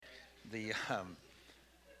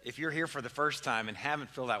If you're here for the first time and haven't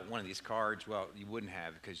filled out one of these cards, well, you wouldn't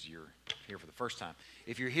have because you're here for the first time.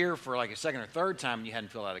 If you're here for like a second or third time and you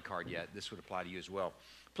hadn't filled out a card yet, this would apply to you as well.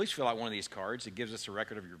 Please fill out one of these cards. It gives us a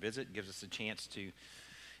record of your visit, gives us a chance to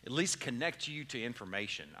at least connect you to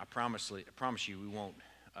information. I promise you we won't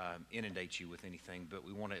inundate you with anything, but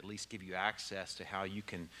we want to at least give you access to how you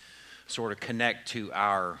can sort of connect to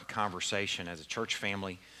our conversation as a church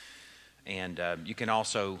family. And you can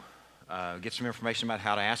also get some information about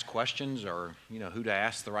how to ask questions, or who to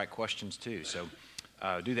ask the right questions to. So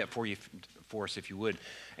do that for us if you would.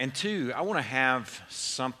 And two, I want to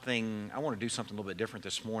do something a little bit different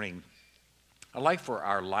this morning. I'd like for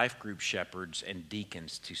our life group shepherds and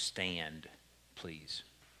deacons to stand, please.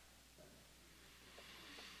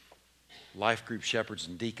 Life group shepherds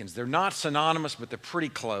and deacons. They're not synonymous, but they're pretty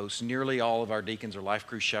close. Nearly all of our deacons are life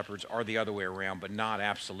group shepherds, or the other way around, but not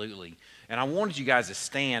absolutely. And I wanted you guys to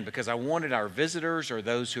stand because I wanted our visitors, or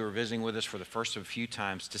those who are visiting with us for the first of a few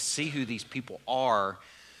times, to see who these people are.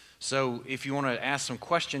 So if you want to ask some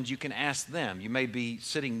questions, you can ask them. You may be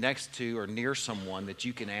sitting next to or near someone that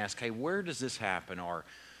you can ask, hey, where does this happen? Or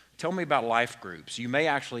tell me about life groups. You may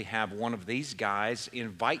actually have one of these guys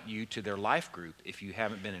invite you to their life group if you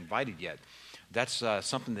haven't been invited yet. That's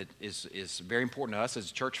something that is very important to us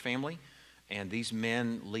as a church family, and these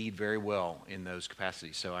men lead very well in those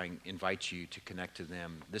capacities. So I invite you to connect to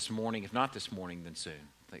them this morning. If not this morning, then soon.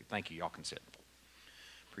 Thank you. Y'all can sit.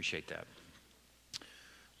 Appreciate that.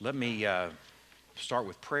 Let me start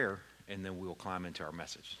with prayer, and then we'll climb into our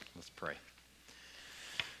message. Let's pray.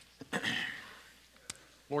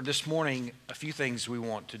 Lord, this morning, a few things we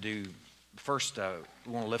want to do. First,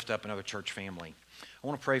 we want to lift up another church family. I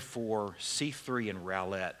want to pray for C3 and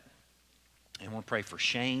Rowlett. And I want to pray for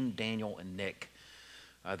Shane, Daniel, and Nick,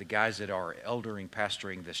 the guys that are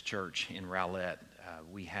pastoring this church in Rowlett.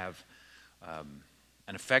 We have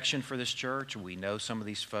an affection for this church. We know some of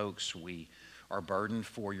these folks. We are burdened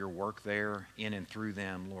for your work there in and through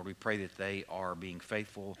them. Lord, we pray that they are being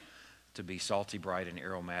faithful to be salty, bright, and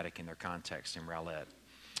aromatic in their context in Rowlett.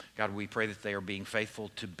 God, we pray that they are being faithful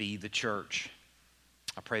to be the church.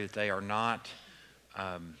 I pray that they are not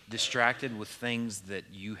distracted with things that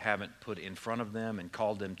you haven't put in front of them and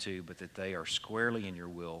called them to, but that they are squarely in your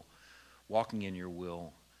will, walking in your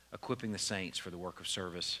will, equipping the saints for the work of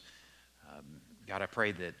service. God, I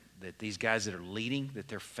pray that these guys that are leading, that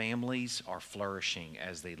their families are flourishing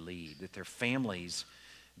as they lead, that their families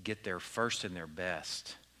get their first and their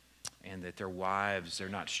best, and that their wives, they're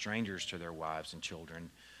not strangers to their wives and children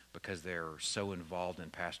because they're so involved in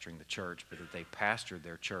pastoring the church, but that they pastor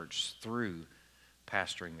their church through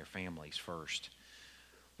pastoring their families first.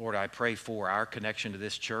 Lord, I pray for our connection to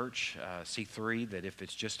this church, C3, that if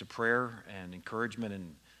it's just a prayer and encouragement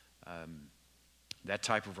and that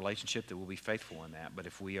type of relationship, that we'll be faithful in that. But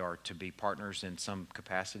if we are to be partners in some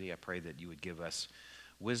capacity, I pray that you would give us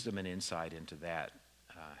wisdom and insight into that,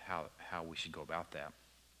 how we should go about that.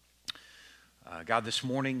 God, this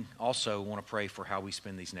morning also want to pray for how we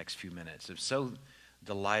spend these next few minutes. I'm so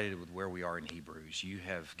delighted with where we are in Hebrews. You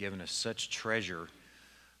have given us such treasure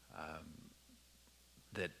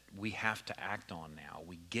that we have to act on now.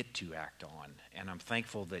 We get to act on. And I'm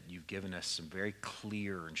thankful that you've given us some very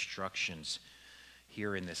clear instructions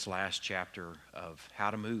here in this last chapter of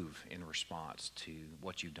how to move in response to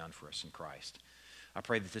what you've done for us in Christ. I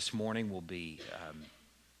pray that this morning will be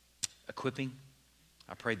equipping.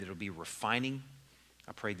 I pray that it'll be refining.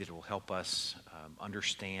 I pray that it will help us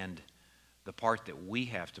understand the part that we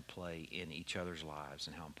have to play in each other's lives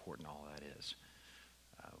and how important all that is.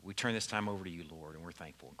 We turn this time over to you, Lord, and we're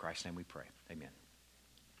thankful. In Christ's name we pray. Amen.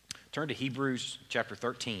 Turn to Hebrews chapter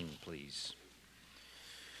 13, please.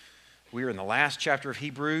 We are in the last chapter of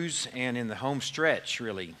Hebrews and in the home stretch,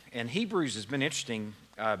 really. And Hebrews has been interesting.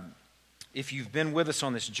 If you've been with us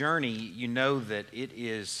on this journey, you know that it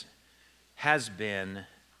has been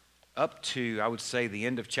up to, I would say, the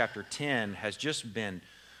end of chapter 10 has just been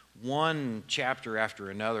one chapter after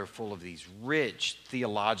another full of these rich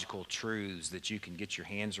theological truths that you can get your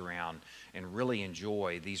hands around and really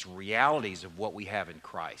enjoy, these realities of what we have in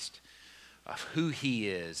Christ, of who he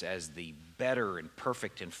is as the better and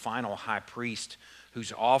perfect and final high priest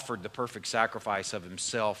who's offered the perfect sacrifice of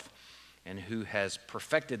himself and who has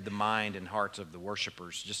perfected the mind and hearts of the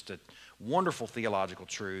worshipers. Just a wonderful theological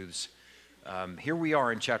truths. Here we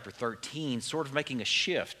are in chapter 13, sort of making a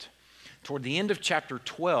shift. Toward the end of chapter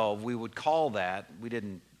 12, we would call that, we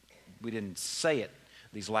didn't say it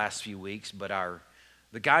these last few weeks, but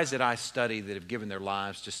the guys that I study that have given their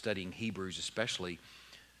lives to studying Hebrews especially,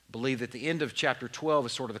 believe that the end of chapter 12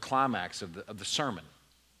 is sort of the climax of the sermon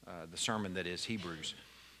that is Hebrews.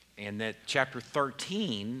 And that chapter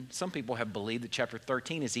 13, some people have believed that chapter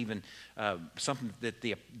 13 is even something that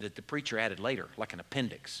the preacher added later, like an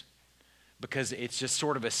appendix, because it's just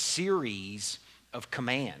sort of a series of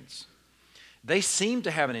commands. They seem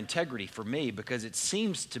to have an integrity for me because it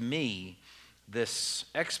seems to me this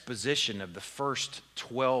exposition of the first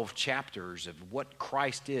 12 chapters of what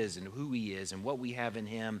Christ is and who he is and what we have in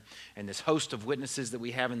him, and this host of witnesses that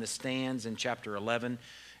we have in the stands in chapter 11,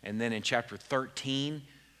 and then in chapter 13,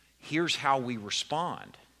 here's how we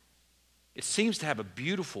respond. It seems to have a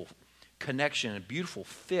beautiful connection, a beautiful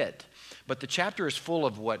fit, but the chapter is full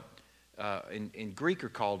of what in Greek are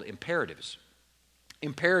called imperatives.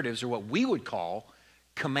 Imperatives are what we would call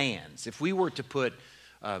commands. If we were to put,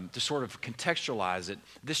 to sort of contextualize it,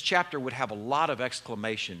 this chapter would have a lot of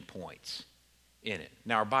exclamation points in it.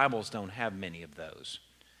 Now, our Bibles don't have many of those,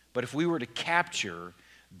 but if we were to capture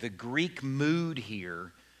the Greek mood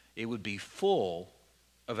here, it would be full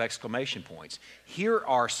of exclamation points. Here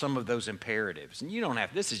are some of those imperatives. And you don't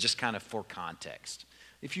have, this is just kind of for context.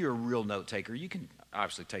 If you're a real note taker, you can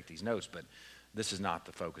obviously take these notes, but this is not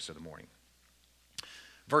the focus of the morning.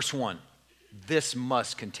 Verse 1, this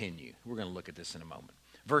must continue. We're going to look at this in a moment.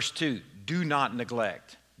 Verse 2, do not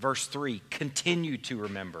neglect. Verse 3, continue to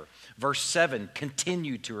remember. Verse 7,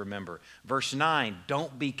 continue to remember. Verse 9,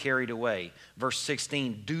 don't be carried away. Verse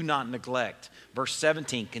 16, do not neglect. Verse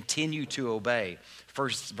 17, continue to obey.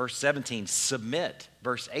 Verse 17, submit.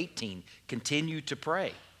 Verse 18, continue to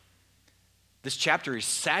pray. This chapter is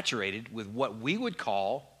saturated with what we would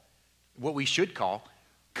call, what we should call,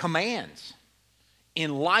 commands.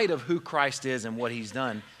 In light of who Christ is and what he's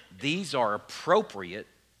done, these are appropriate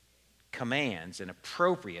commands and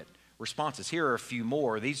appropriate responses. Here are a few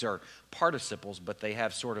more. These are participles, but they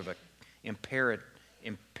have sort of a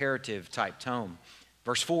imperative type tone.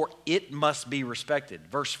 Verse 4, it must be respected.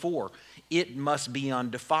 Verse 4, it must be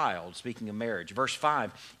undefiled, speaking of marriage. Verse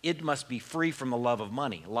 5, it must be free from the love of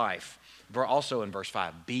money, life. Also in verse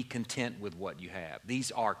 5, be content with what you have.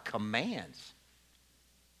 These are commands.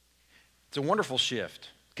 It's a wonderful shift.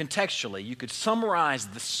 Contextually, you could summarize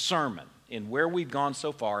the sermon in where we've gone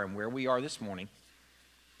so far and where we are this morning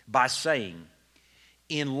by saying,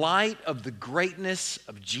 in light of the greatness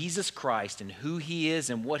of Jesus Christ and who he is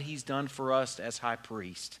and what he's done for us as high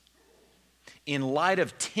priest, in light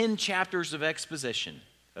of 10 chapters of exposition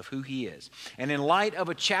of who he is, and in light of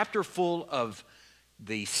a chapter full of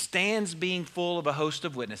the stands being full of a host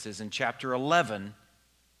of witnesses in chapter 11,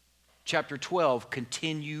 chapter 12,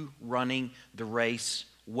 continue running the race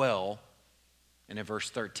well. And in verse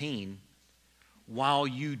 13, while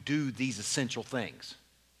you do these essential things.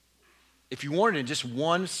 If you wanted in just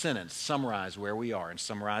one sentence summarize where we are and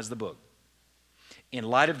summarize the book, in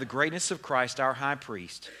light of the greatness of Christ, our high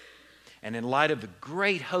priest, and in light of the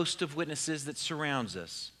great host of witnesses that surrounds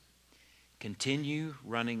us, continue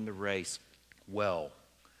running the race well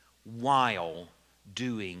while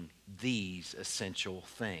doing these essential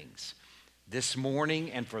things. This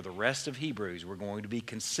morning and for the rest of Hebrews, we're going to be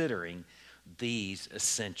considering these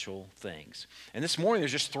essential things. And this morning,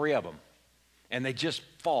 there's just 3 of them. And they just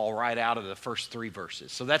fall right out of the first 3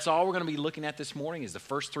 verses. So that's all we're going to be looking at this morning is the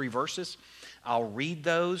first 3 verses. I'll read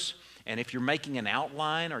those. And if you're making an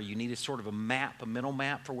outline or you need a sort of a map, a mental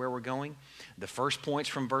map for where we're going, the first point's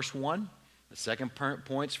from verse 1. The second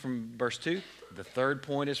point's from verse 2. The third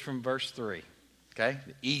point is from verse 3. Okay?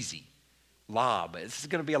 Easy. Lob. This is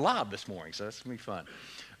going to be a lob this morning, so that's going to be fun.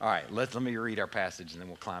 All right, let me read our passage and then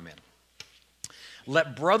we'll climb in.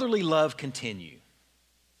 Let brotherly love continue.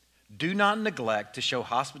 Do not neglect to show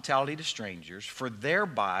hospitality to strangers, for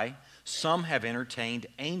thereby some have entertained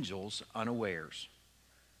angels unawares.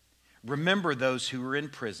 Remember those who are in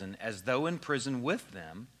prison as though in prison with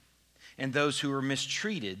them, and those who are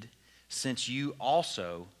mistreated, since you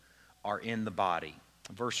also are in the body.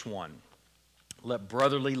 Verse 1, let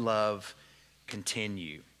brotherly love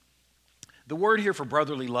continue. The word here for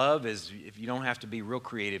brotherly love is, if you don't have to be real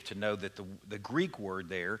creative to know that the Greek word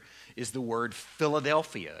there is the word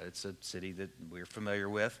Philadelphia. It's a city that we're familiar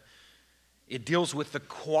with. It deals with the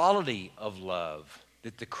quality of love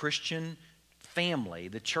that the Christian family,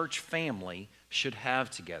 the church family, should have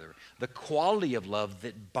together. The quality of love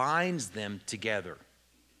that binds them together.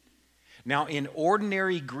 Now, in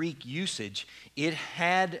ordinary Greek usage, it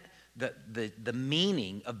had the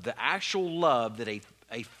meaning of the actual love that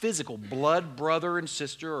a physical blood brother and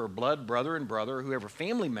sister or blood brother and brother, or whoever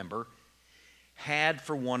family member, had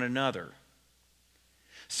for one another.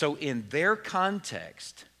 So in their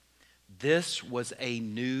context, this was a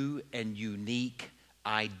new and unique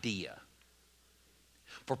idea.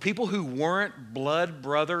 For people who weren't blood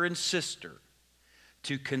brother and sister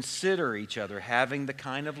to consider each other, having the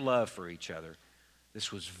kind of love for each other.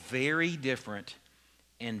 This was very different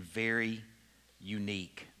and very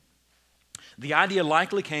unique. The idea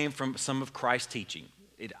likely came from some of Christ's teaching.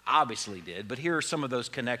 It obviously did, but here are some of those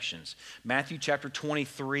connections. Matthew chapter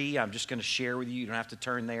 23, I'm just going to share with you. You don't have to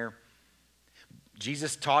turn there.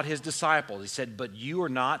 Jesus taught his disciples. He said, "But you are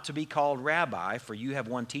not to be called rabbi, for you have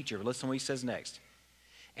one teacher." But listen to what he says next.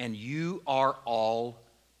 "And you are all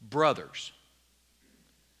brothers."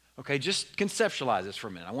 Okay, just conceptualize this for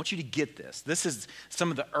a minute. I want you to get this. This is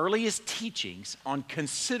some of the earliest teachings on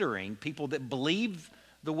considering people that believe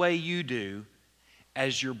the way you do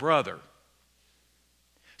as your brother.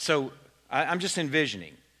 So I'm just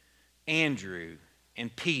envisioning Andrew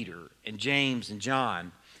and Peter and James and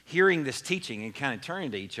John hearing this teaching and kind of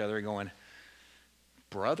turning to each other and going,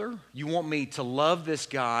 "Brother, you want me to love this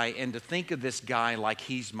guy and to think of this guy like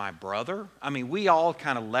he's my brother?" I mean, we all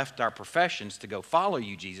kind of left our professions to go follow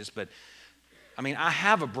you, Jesus, but I mean, I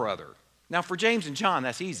have a brother. Now, for James and John,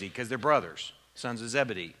 that's easy because they're brothers, sons of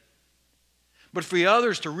Zebedee. But for the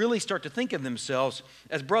others to really start to think of themselves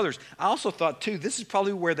as brothers, I also thought, too, this is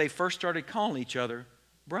probably where they first started calling each other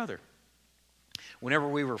brother. Whenever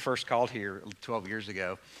we were first called here 12 years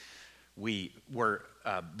ago, we were,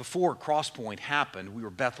 before Crosspoint happened, we were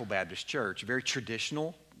Bethel Baptist Church, a very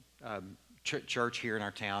traditional church here in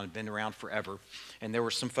our town, had been around forever. And there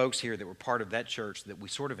were some folks here that were part of that church that we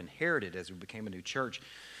sort of inherited as we became a new church.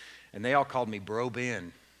 And they all called me Bro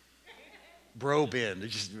Ben. Bro Ben.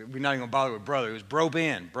 We're not even going to bother with brother. It was Bro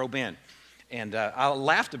Ben. Bro Ben. And I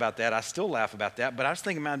laughed about that. I still laugh about that. But I was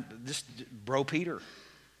thinking about just Bro Peter,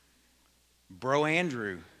 Bro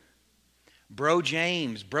Andrew, Bro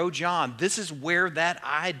James, Bro John. This is where that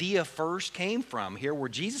idea first came from here, where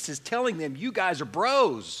Jesus is telling them, you guys are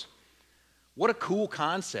bros. What a cool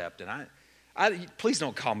concept. And I please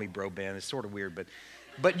don't call me Bro Ben. It's sort of weird,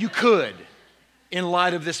 but you could. In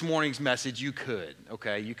light of this morning's message, you could.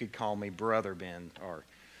 Okay, you could call me Brother Ben or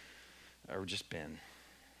just Ben.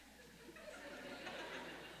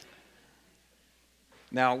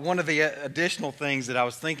 Now, one of the additional things that I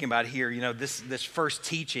was thinking about here, you know, this first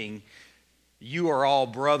teaching, you are all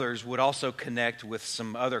brothers, would also connect with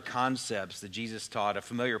some other concepts that Jesus taught, a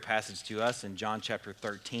familiar passage to us in John chapter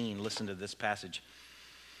 13. Listen to this passage.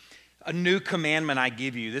 "A new commandment I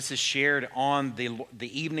give you." This is shared on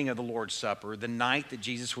the evening of the Lord's Supper, the night that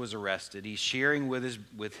Jesus was arrested. He's sharing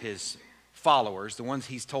with his followers, the ones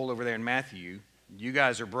he's told over there in Matthew, "You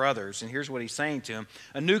guys are brothers." And here's what he's saying to them.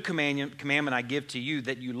 "A new commandment I give to you,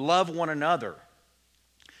 that you love one another,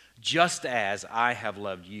 just as I have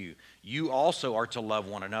loved you. You also are to love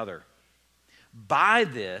one another. By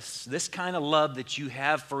this kind of love that you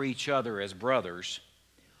have for each other as brothers,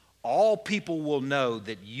 all people will know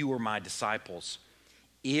that you are my disciples,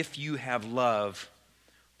 if you have love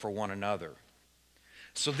for one another."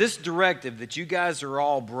 So this directive that you guys are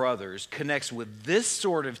all brothers connects with this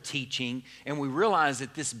sort of teaching, and we realize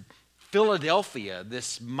that this Philadelphia,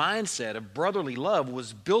 this mindset of brotherly love,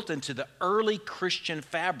 was built into the early Christian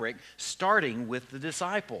fabric, starting with the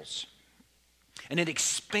disciples. And it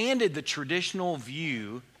expanded the traditional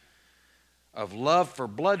view of love for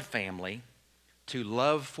blood family to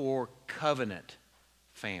love for covenant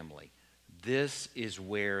family. This is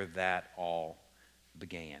where that all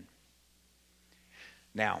began.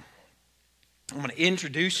 Now, I'm going to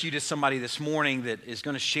introduce you to somebody this morning that is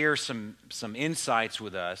going to share some insights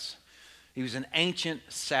with us. He was an ancient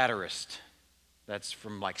satirist. That's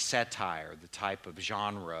from like satire, the type of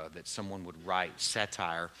genre that someone would write,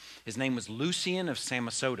 satire. His name was Lucian of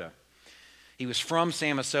Samosata. He was from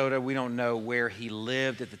Samosata. We don't know where he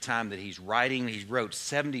lived at the time that he's writing. He wrote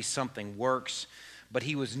 70-something works, but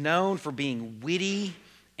he was known for being witty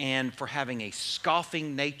and for having a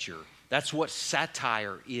scoffing nature. That's what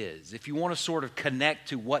satire is. If you want to sort of connect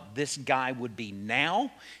to what this guy would be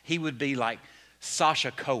now, he would be like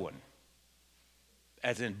Sacha Cohen,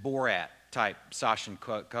 as in Borat type Sacha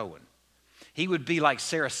Cohen. He would be like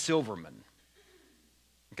Sarah Silverman.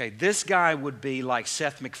 Okay, this guy would be like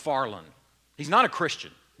Seth MacFarlane. He's not a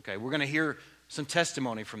Christian. Okay, we're going to hear some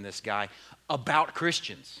testimony from this guy about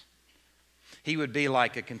Christians. He would be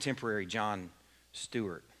like a contemporary John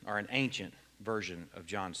Stewart, or an ancient version of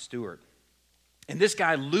John Stewart. And this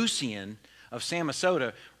guy, Lucian of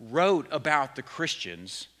Samosata, wrote about the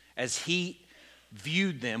Christians as he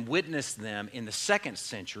viewed them, witnessed them in the 2nd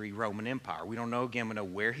century Roman Empire. We don't know, again, we know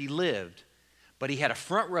where he lived, but he had a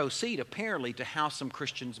front row seat apparently to how some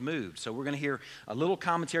Christians moved. So we're going to hear a little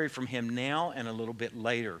commentary from him now and a little bit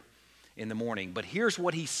later in the morning. But here's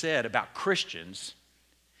what he said about Christians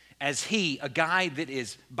as he, a guy that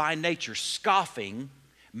is by nature scoffing,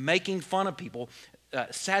 making fun of people,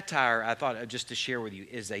 Satire, I thought just to share with you,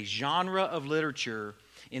 is a genre of literature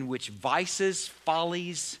in which vices,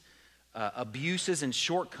 follies, abuses, and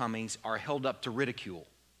shortcomings are held up to ridicule.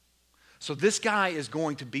 So this guy is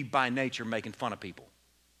going to be by nature making fun of people.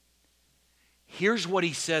 Here's what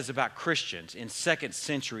he says about Christians in 2nd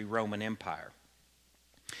century Roman Empire.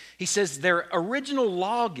 He says their original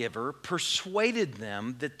lawgiver persuaded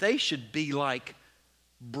them that they should be like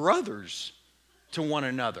brothers to one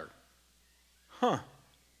another.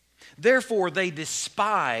 Therefore, they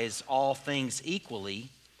despise all things equally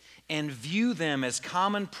and view them as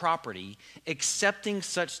common property, accepting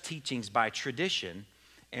such teachings by tradition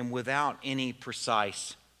and without any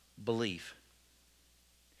precise belief.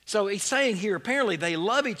 So he's saying here, apparently they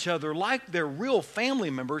love each other like they're real family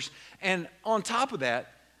members, and on top of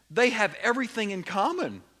that, they have everything in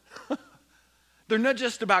common. They're not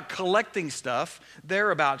just about collecting stuff,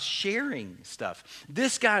 they're about sharing stuff.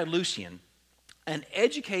 This guy, Lucian, an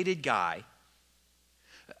educated guy,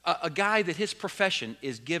 a guy that his profession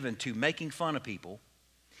is given to making fun of people,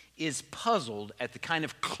 is puzzled at the kind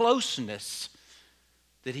of closeness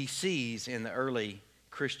that he sees in the early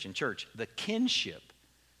Christian church, the kinship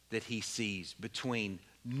that he sees between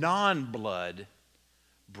non-blood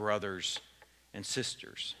brothers and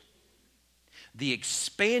sisters. The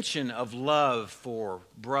expansion of love for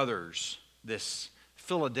brothers, this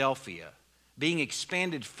Philadelphia, being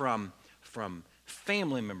expanded from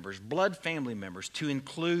family members, blood family members, to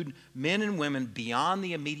include men and women beyond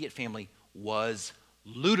the immediate family was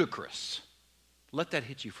ludicrous. Let that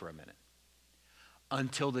hit you for a minute.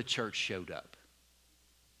 Until the church showed up.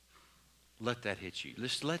 Let that hit you.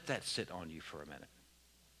 Just let that sit on you for a minute.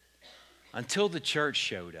 Until the church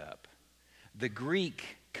showed up, the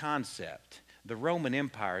Greek concept, the Roman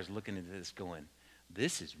Empire is looking at this going,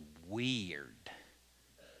 this is weird.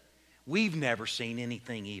 We've never seen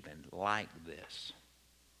anything even like this.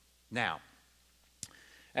 Now,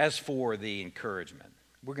 as for the encouragement,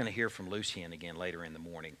 we're going to hear from Lucian again later in the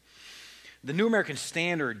morning. The New American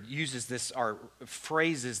Standard uses this, or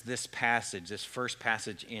phrases this passage, this first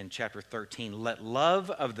passage in chapter 13, let love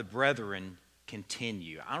of the brethren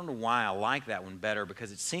continue. I don't know why I like that one better,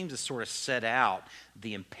 because it seems to sort of set out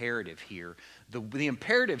the imperative here. The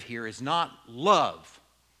imperative here is not love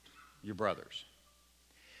your brothers.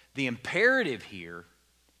 The imperative here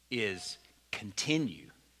is continue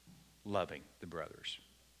loving the brothers.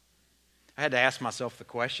 I had to ask myself the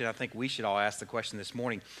question, I think we should all ask the question this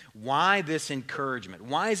morning, why this encouragement?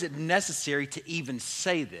 Why is it necessary to even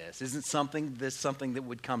say this? Isn't something that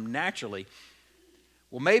would come naturally?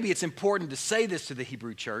 Well, maybe it's important to say this to the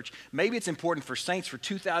Hebrew church. Maybe it's important for saints for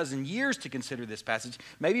 2,000 years to consider this passage.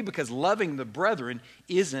 Maybe because loving the brethren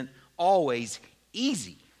isn't always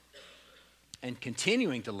easy. And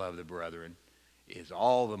continuing to love the brethren is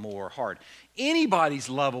all the more hard. Anybody's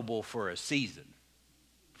lovable for a season,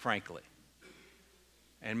 frankly.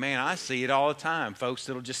 And man, I see it all the time. Folks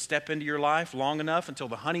that'll just step into your life long enough until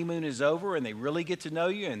the honeymoon is over and they really get to know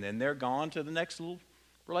you, and then they're gone to the next little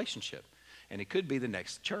relationship. And it could be the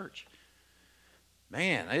next church.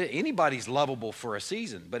 Man, anybody's lovable for a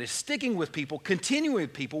season, but it's sticking with people, continuing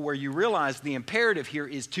with people where you realize the imperative here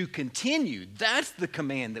is to continue. That's the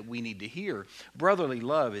command that we need to hear. Brotherly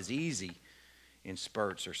love is easy in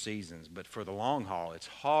spurts or seasons, but for the long haul, it's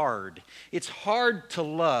hard. It's hard to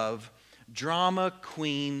love drama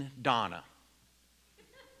queen Donna.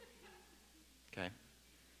 Okay?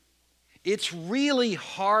 It's really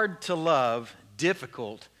hard to love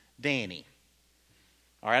difficult Danny.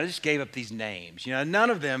 All right, I just gave up these names. You know,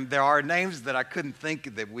 none of them, there are names that I couldn't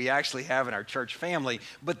think that we actually have in our church family,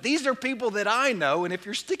 but these are people that I know, and if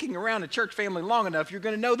you're sticking around a church family long enough, you're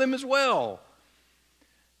going to know them as well.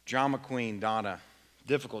 Drama queen Donna,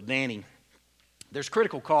 difficult Danny. There's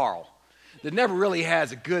critical Carl that never really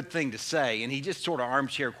has a good thing to say, and he just sort of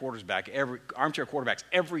armchair quarterbacks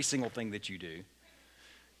every single thing that you do.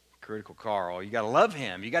 Critical Carl, you got to love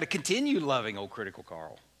him. You got to continue loving old critical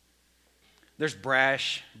Carl. There's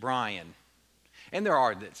brash Brian. And there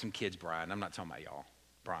are some kids, Brian. I'm not talking about y'all.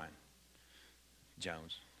 Brian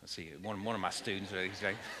Jones. Let's see, one of my students,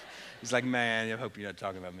 he's like, man, I hope you're not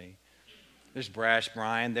talking about me. There's brash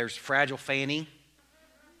Brian. There's fragile Fanny,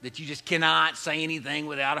 that you just cannot say anything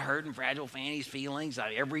without hurting fragile Fanny's feelings.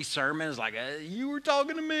 Like every sermon is like, you were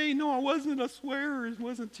talking to me. No, I wasn't. I swear it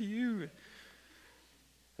wasn't to you.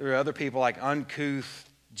 There are other people like uncouth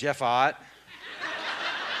Jeff Ott.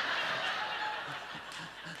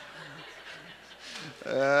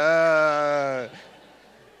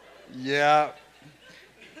 Yeah.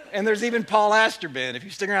 And there's even Paul Asterbin. If you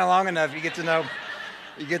stick around long enough, you get to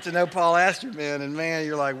know Paul Asterbin, and man,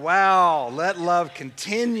 you're like, wow, let love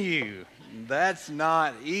continue. That's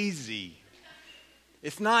not easy.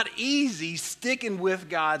 It's not easy sticking with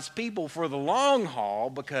God's people for the long haul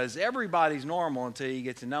because everybody's normal until you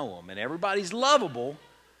get to know them. And everybody's lovable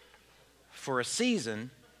for a season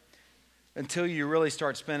until you really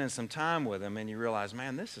start spending some time with them and you realize,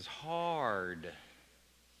 man, this is hard.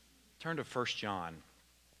 Turn to 1 John.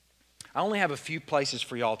 I only have a few places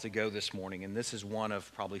for y'all to go this morning, and this is one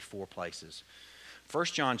of probably 4 places. 1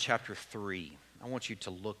 John chapter 3. I want you to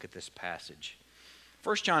look at this passage.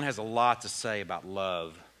 1 John has a lot to say about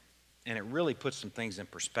love, and it really puts some things in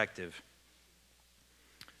perspective.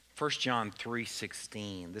 1 John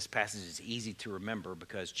 3:16. This passage is easy to remember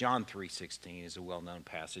because John 3:16 is a well-known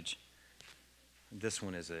passage. This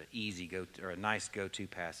one is a nice go-to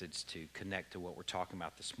passage to connect to what we're talking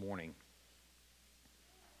about this morning.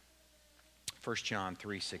 1 John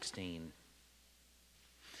 3:16.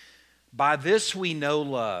 By this we know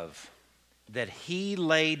love, that he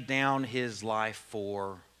laid down his life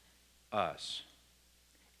for us,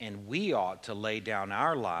 and we ought to lay down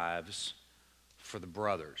our lives for the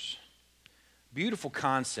brothers. Beautiful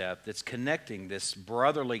concept that's connecting this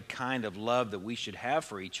brotherly kind of love that we should have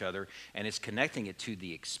for each other, and it's connecting it to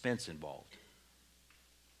the expense involved.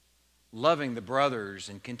 Loving the brothers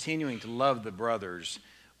and continuing to love the brothers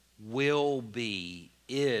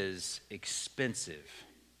is expensive.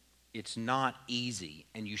 It's not easy,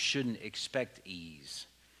 and you shouldn't expect ease.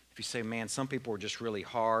 If you say, man, some people are just really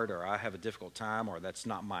hard, or I have a difficult time, or that's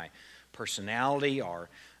not my personality,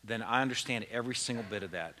 then I understand every single bit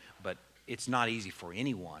of that. But it's not easy for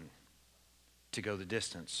anyone to go the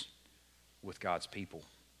distance with God's people.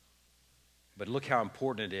 But look how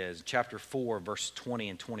important it is. Chapter 4, verse 20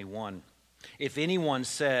 and 21. If anyone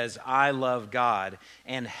says, I love God,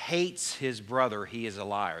 and hates his brother, he is a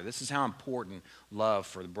liar. This is how important love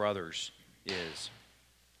for the brothers is.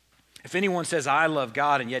 If anyone says, I love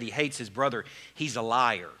God, and yet he hates his brother, he's a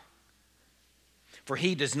liar. For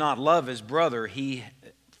he does not love his brother,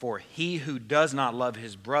 for he who does not love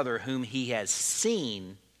his brother whom he has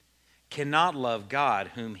seen cannot love God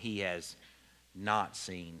whom he has not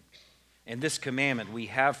seen. And this commandment we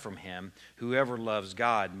have from him, whoever loves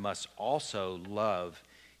God must also love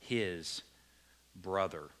his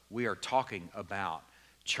brother. We are talking about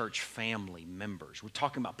church family members. We're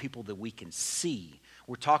talking about people that we can see.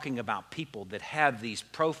 We're talking about people that have these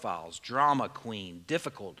profiles: drama queen,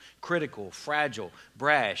 difficult, critical, fragile,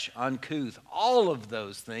 brash, uncouth, all of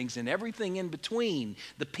those things and everything in between.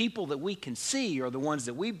 The people that we can see are the ones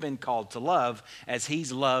that we've been called to love as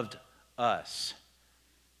he's loved us.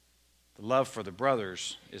 The love for the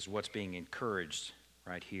brothers is what's being encouraged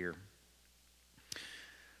right here.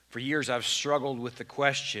 For years, I've struggled with the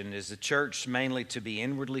question, is the church mainly to be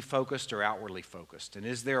inwardly focused or outwardly focused? And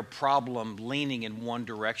is there a problem leaning in one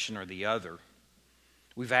direction or the other?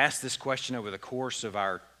 We've asked this question over the course of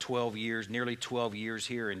our 12 years, nearly 12 years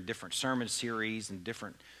here in different sermon series and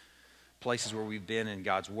different places where we've been in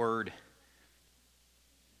God's Word.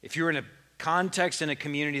 If you're in a context in a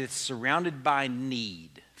community that's surrounded by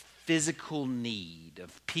need, physical need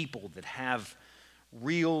of people that have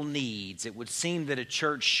real needs, it would seem that a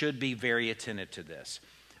church should be very attentive to this.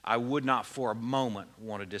 I would not for a moment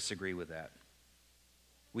want to disagree with that.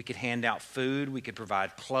 We could hand out food, we could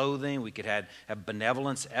provide clothing, we could have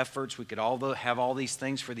benevolence efforts, we could have all these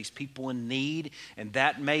things for these people in need, and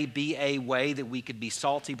that may be a way that we could be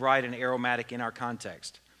salty, bright, and aromatic in our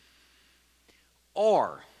context.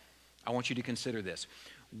 Or, I want you to consider this,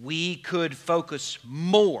 we could focus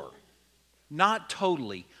more, not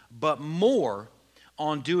totally, but more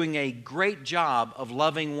on doing a great job of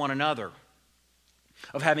loving one another,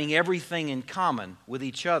 of having everything in common with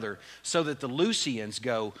each other, so that the Lucians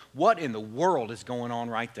go, what in the world is going on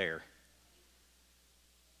right there?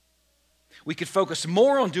 We could focus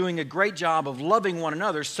more on doing a great job of loving one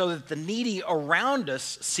another so that the needy around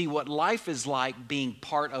us see what life is like being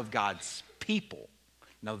part of God's people.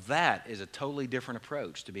 Now that is a totally different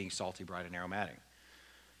approach to being salty, bright, and aromatic.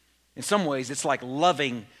 In some ways, it's like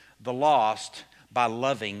loving the lost by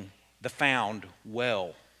loving the found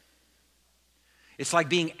well. It's like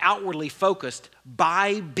being outwardly focused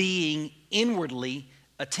by being inwardly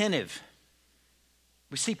attentive.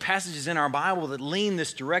 We see passages in our Bible that lean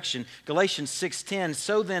this direction. Galatians 6:10,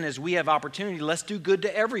 so then as we have opportunity, let's do good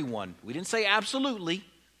to everyone. We didn't say absolutely.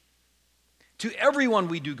 To everyone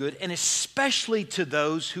we do good, and especially to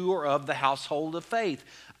those who are of the household of faith.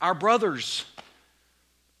 Our brothers,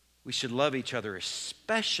 we should love each other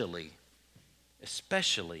especially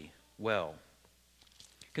well.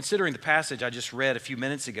 Considering the passage I just read a few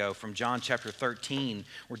minutes ago from John chapter 13,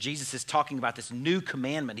 where Jesus is talking about this new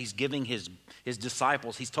commandment he's giving his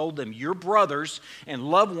disciples. He's told them, "You're brothers and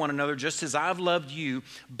love one another just as I've loved you.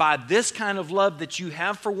 By this kind of love that you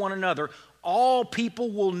have for one another, all people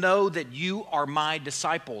will know that you are my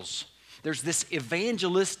disciples." There's this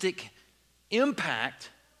evangelistic impact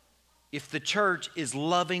if the church is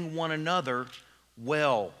loving one another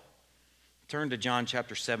well. Turn to John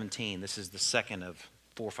chapter 17. This is the second of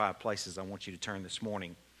 4 or 5 places I want you to turn this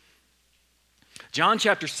morning. John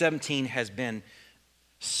chapter 17 has been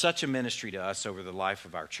such a ministry to us over the life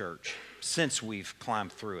of our church since we've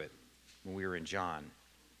climbed through it when we were in John.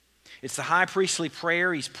 It's the high priestly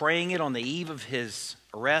prayer. He's praying it on the eve of his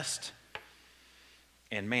arrest.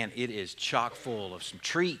 And man, it is chock full of some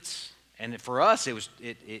treats. And for us,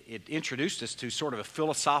 it introduced us to sort of a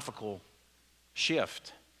philosophical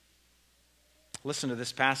shift. Listen to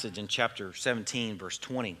this passage in chapter 17, verse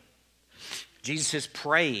 20. Jesus is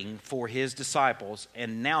praying for his disciples,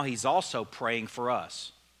 and now he's also praying for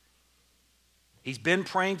us. He's been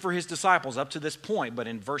praying for his disciples up to this point, but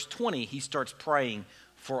in verse 20, he starts praying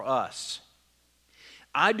for us.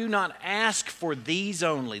 "I do not ask for these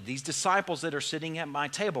only," these disciples that are sitting at my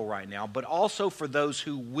table right now, "but also for those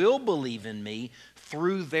who will believe in me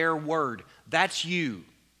through their word." That's you.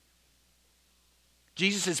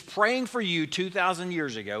 Jesus is praying for you 2,000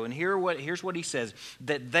 years ago, and here's what he says,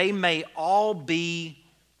 "that they may all be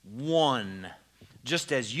one,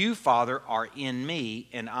 just as you, Father, are in me,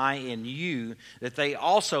 and I in you, that they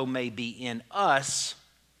also may be in us,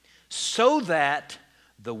 so that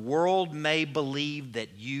the world may believe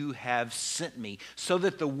that you have sent me." So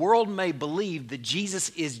that the world may believe that Jesus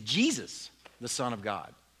is Jesus, the Son of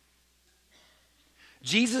God.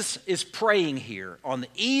 Jesus is praying here on the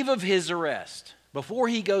eve of his arrest, before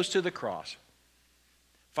he goes to the cross.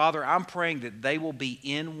 "Father, I'm praying that they will be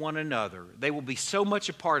in one another. They will be so much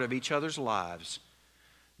a part of each other's lives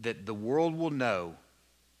that the world will know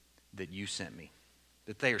that you sent me."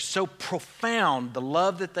 That they are so profound, the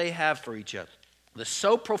love that they have for each other.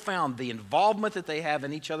 So profound, the involvement that they have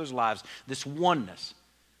in each other's lives, this oneness,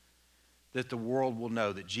 that the world will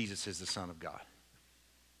know that Jesus is the Son of God.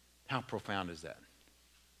 How profound is that?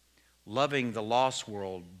 Loving the lost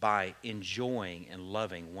world by enjoying and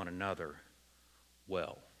loving one another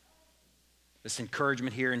well. This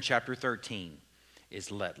encouragement here in chapter 13 is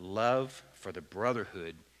let love for the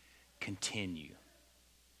brotherhood continue.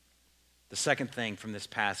 The second thing from this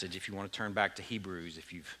passage, if you want to turn back to Hebrews,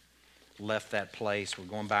 if you've left that place, we're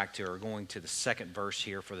going to the second verse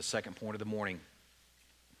here for the second point of the morning.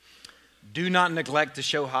 "Do not neglect to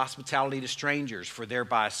show hospitality to strangers, for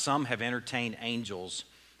thereby some have entertained angels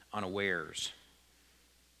unawares."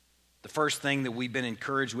 The first thing that we've been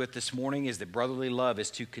encouraged with this morning is that brotherly love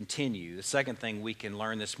is to continue. The second thing we can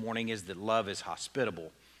learn this morning is that love is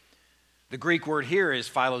hospitable. The Greek word here is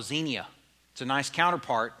philoxenia. It's a nice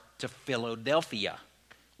counterpart to Philadelphia.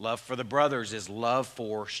 Love for the brothers is love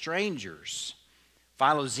for strangers.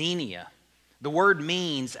 Philoxenia. The word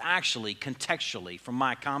means actually, contextually, from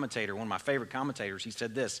my commentator, one of my favorite commentators, he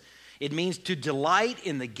said this: it means to delight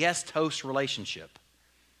in the guest-host relationship.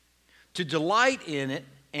 To delight in it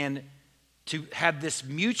and to have this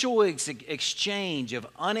mutual exchange of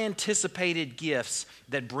unanticipated gifts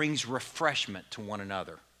that brings refreshment to one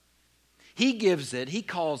another. He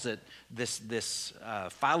calls it this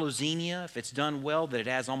philoxenia, if it's done well, that it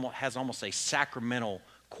has almost a sacramental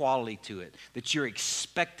quality to it, that you're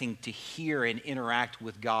expecting to hear and interact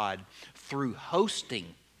with God through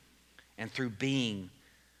hosting and through being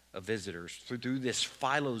a visitor, through this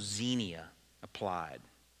philoxenia applied.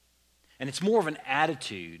 And it's more of an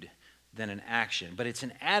attitude than an action, but it's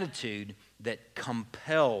an attitude that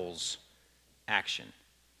compels action.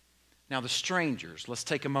 Now, the strangers, let's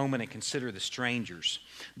take a moment and consider the strangers.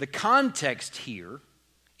 The context here,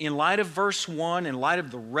 in light of verse 1, in light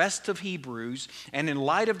of the rest of Hebrews, and in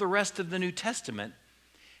light of the rest of the New Testament,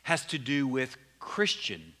 has to do with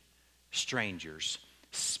Christian strangers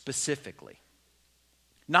specifically.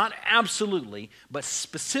 Not absolutely, but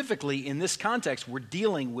specifically in this context, we're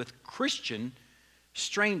dealing with Christian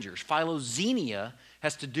strangers. Philoxenia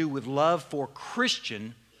has to do with love for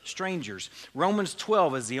Christian strangers. Romans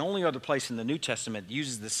 12 is the only other place in the New Testament that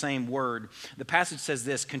uses the same word. The passage says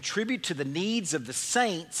this: "Contribute to the needs of the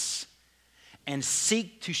saints and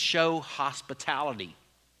seek to show hospitality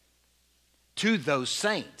to those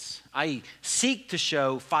saints," i.e., seek to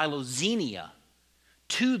show philoxenia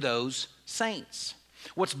to those saints.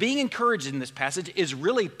 What's being encouraged in this passage is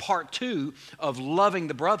really part 2 of loving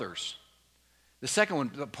the brothers. The second one,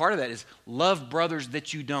 part of that is love brothers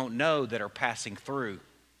that you don't know that are passing through.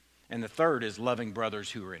 And the third is loving brothers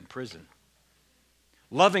who are in prison.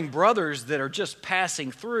 Loving brothers that are just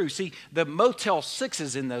passing through. See, the Motel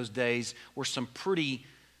 6s in those days were some pretty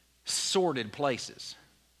sordid places.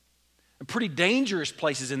 Pretty dangerous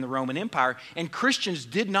places in the Roman Empire. And Christians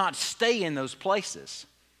did not stay in those places.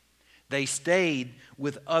 They stayed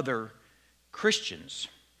with other Christians.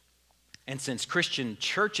 And since Christian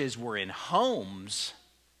churches were in homes,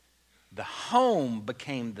 the home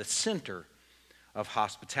became the center of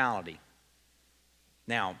hospitality.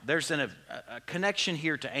 Now, there's a connection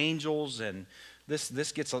here to angels, and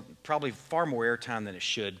this gets probably far more airtime than it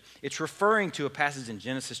should. It's referring to a passage in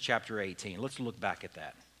Genesis chapter 18. Let's look back at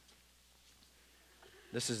that.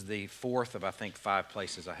 This is the fourth of, I think, 5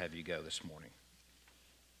 places I have you go this morning.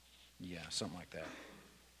 Yeah, something like that.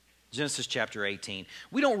 Genesis chapter 18.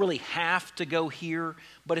 We don't really have to go here,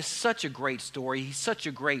 but it's such a great story. He's such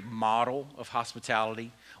a great model of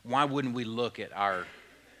hospitality. Why wouldn't we look at our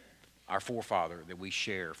forefather that we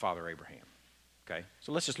share, Father Abraham? Okay,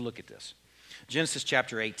 so let's just look at this. Genesis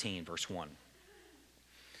chapter 18, verse 1.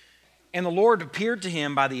 And the Lord appeared to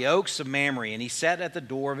him by the oaks of Mamre, and he sat at the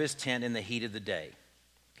door of his tent in the heat of the day.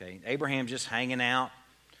 Okay, Abraham just hanging out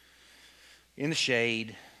in the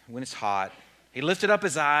shade when it's hot. He lifted up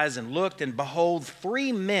his eyes and looked, and behold,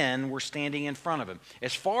 3 men were standing in front of him.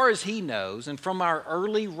 As far as he knows, and from our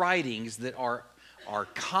early writings that are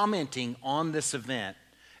commenting on this event,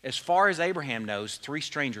 as far as Abraham knows, 3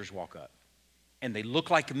 strangers walk up. And they look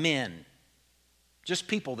like men. Just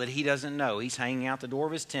people that he doesn't know. He's hanging out the door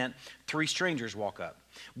of his tent. 3 strangers walk up.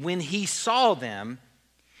 When he saw them,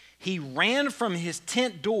 he ran from his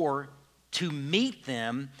tent door to meet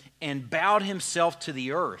them and bowed himself to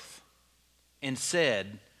the earth and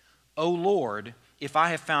said, O Lord, if I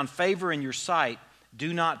have found favor in your sight,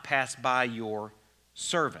 do not pass by your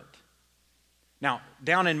servant. Now,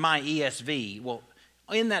 down in my ESV, well,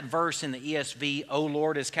 in that verse in the ESV, O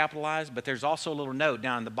Lord is capitalized, but there's also a little note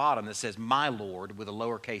down in the bottom that says, my Lord, with a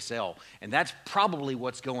lowercase l. And that's probably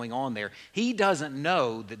what's going on there. He doesn't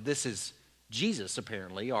know that this is Jesus,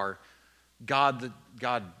 apparently, or God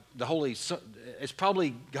the Holy Son. It's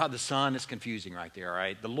probably God the Son. It's confusing right there, all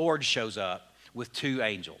right? The Lord shows up with 2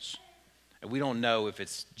 angels. And we don't know if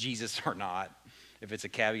it's Jesus or not, if it's a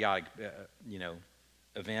caveat,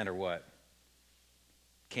 event or what.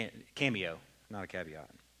 Cameo. Not a caveat.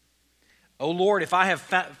 O Lord, if I have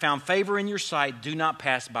found favor in your sight, do not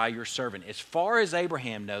pass by your servant. As far as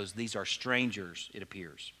Abraham knows, these are strangers, it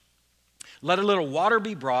appears. Let a little water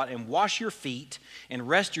be brought, and wash your feet, and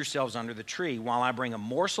rest yourselves under the tree, while I bring a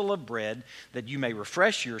morsel of bread, that you may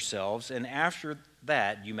refresh yourselves, and after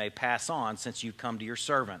that you may pass on, since you've come to your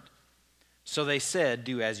servant. So they said,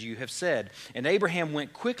 do as you have said. And Abraham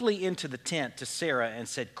went quickly into the tent to Sarah and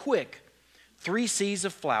said, quick, 3 seahs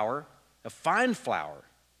of flour, of fine flour,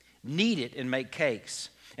 knead it and make cakes.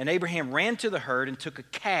 And Abraham ran to the herd and took a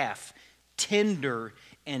calf, tender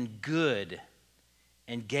and good,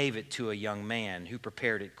 and gave it to a young man who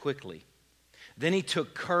prepared it quickly. Then he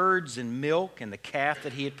took curds and milk and the calf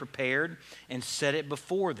that he had prepared and set it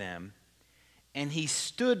before them. And he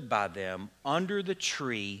stood by them under the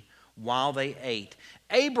tree while they ate.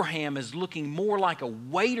 Abraham is looking more like a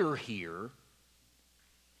waiter here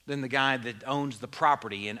than the guy that owns the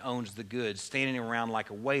property and owns the goods, standing around like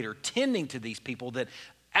a waiter, tending to these people that,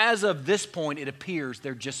 as of this point, it appears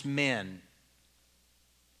they're just men.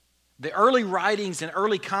 The early writings and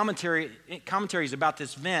early commentaries about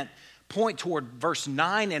this event point toward verse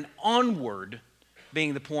 9 and onward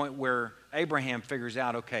being the point where Abraham figures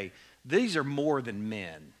out, okay, these are more than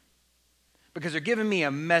men. Because they're giving me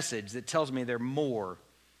a message that tells me they're more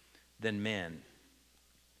than men.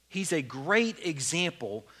 He's a great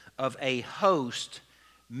example of a host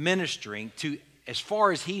ministering to, as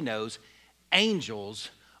far as he knows, angels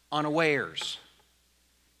unawares.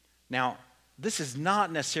 Now, this is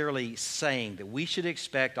not necessarily saying that we should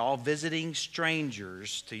expect all visiting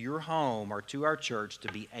strangers to your home or to our church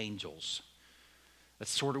to be angels.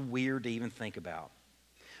 That's sort of weird to even think about.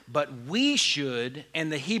 But we should,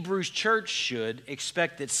 and the Hebrews church should,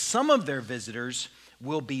 expect that some of their visitors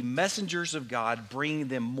will be messengers of God, bringing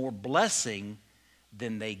them more blessing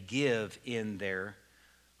than they give in their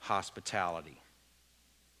hospitality.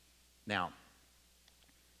 Now,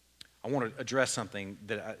 I want to address something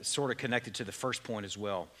that sort of connected to the first point as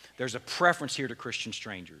well. There's a preference here to Christian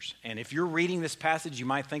strangers. And if you're reading this passage, you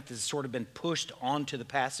might think this has sort of been pushed onto the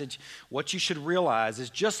passage. What you should realize is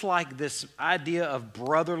just like this idea of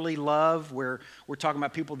brotherly love, where we're talking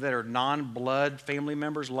about people that are non-blood family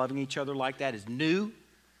members loving each other like that, is new.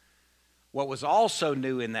 What was also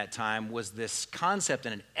new in that time was this concept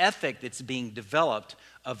and an ethic that's being developed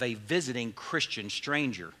of a visiting Christian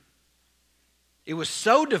stranger. It was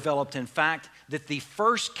so developed, in fact, that the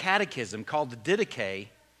first catechism, called the Didache,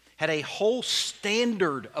 had a whole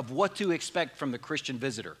standard of what to expect from the Christian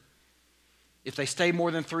visitor. If they stay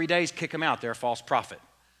more than 3 days, kick them out, they're a false prophet.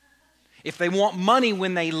 If they want money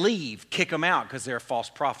when they leave, kick them out because they're a false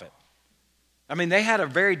prophet. I mean, they had a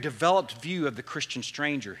very developed view of the Christian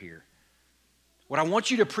stranger here. What I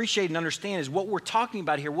want you to appreciate and understand is what we're talking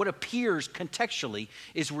about here, what appears contextually,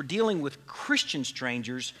 is we're dealing with Christian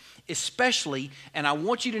strangers especially, and I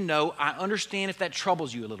want you to know, I understand if that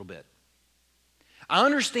troubles you a little bit. I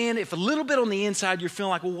understand if a little bit on the inside you're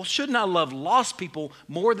feeling like, well, shouldn't I love lost people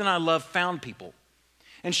more than I love found people?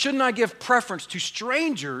 And shouldn't I give preference to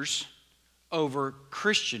strangers over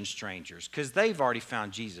Christian strangers? Because they've already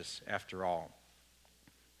found Jesus after all.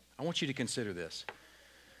 I want you to consider this.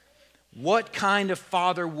 What kind of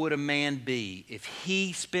father would a man be if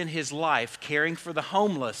he spent his life caring for the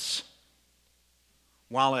homeless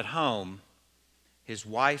while at home his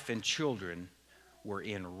wife and children were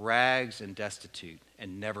in rags and destitute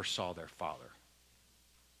and never saw their father?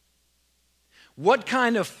 What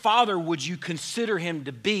kind of father would you consider him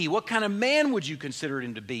to be? What kind of man would you consider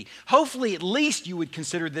him to be? Hopefully, at least you would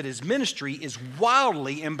consider that his ministry is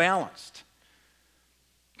wildly imbalanced.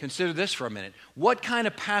 Consider this for a minute. What kind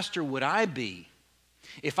of pastor would I be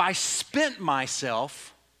if I spent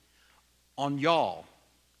myself on y'all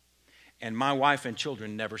and my wife and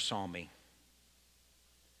children never saw me?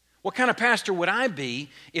 What kind of pastor would I be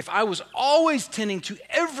if I was always tending to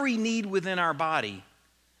every need within our body,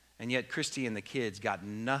 and yet Christy and the kids got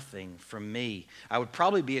nothing from me? I would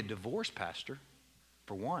probably be a divorced pastor,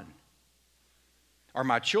 for one. Or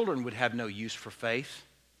my children would have no use for faith,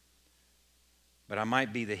 but I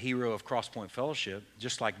might be the hero of Crosspoint Fellowship,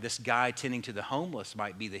 just like this guy tending to the homeless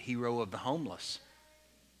might be the hero of the homeless.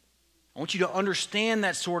 I want you to understand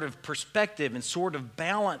that sort of perspective and sort of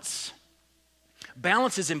balance.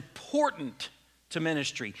 Balance is important to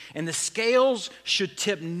ministry, and the scales should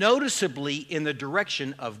tip noticeably in the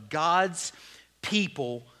direction of God's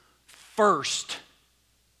people first.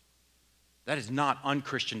 That is not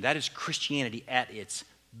unchristian. That is Christianity at its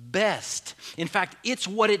best. In fact, it's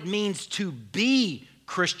what it means to be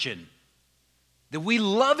Christian. That we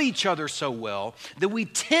love each other so well, that we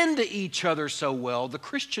tend to each other so well, the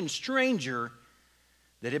Christian stranger,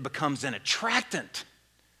 that it becomes an attractant.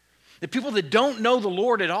 The people that don't know the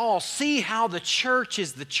Lord at all see how the church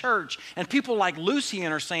is the church. And people like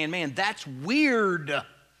Lucian are saying, man, that's weird,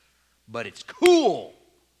 but it's cool.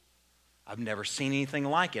 I've never seen anything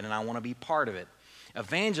like it, and I want to be part of it.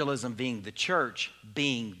 Evangelism being the church.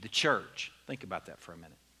 Think about that for a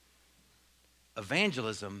minute.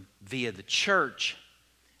 Evangelism via the church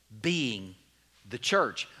being the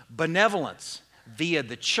church. Benevolence via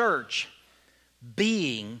the church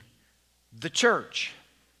being the church.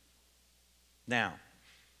 Now,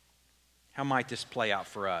 how might this play out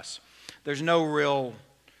for us? There's no real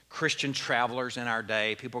Christian travelers in our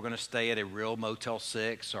day. People are going to stay at a real Motel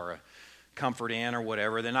 6 or a Comfort Inn or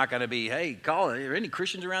whatever. They're not going to be, hey, are there any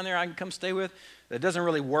Christians around there I can come stay with? That doesn't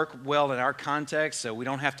really work well in our context, so we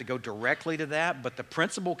don't have to go directly to that, but the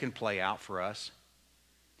principle can play out for us.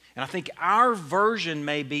 And I think our version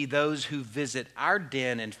may be those who visit our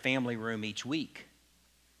den and family room each week.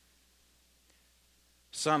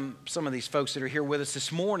 Some of these folks that are here with us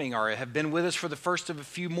this morning or have been with us for the first of a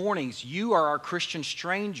few mornings, you are our Christian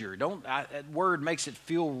stranger. That word makes it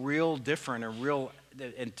feel real different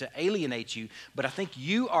and to alienate you, but I think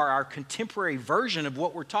you are our contemporary version of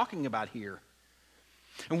what we're talking about here.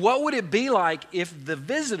 And what would it be like if the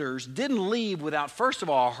visitors didn't leave without, first of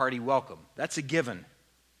all, a hearty welcome? That's a given.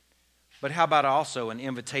 But how about also an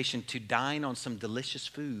invitation to dine on some delicious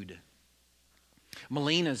food?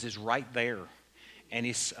 Molina's is right there. And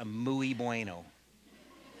it's a muy bueno.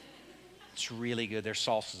 It's really good. Their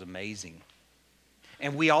sauce is amazing.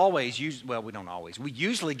 And we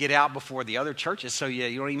usually get out before the other churches, so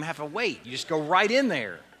you don't even have to wait. You just go right in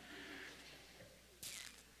there.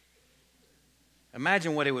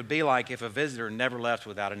 Imagine what it would be like if a visitor never left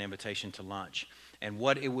without an invitation to lunch. And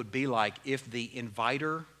what it would be like if the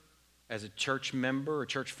inviter, as a church member or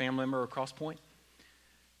church family member or Crosspoint,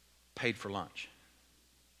 paid for lunch.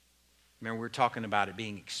 Remember, we were talking about it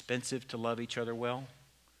being expensive to love each other well.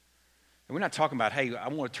 And we're not talking about, hey, I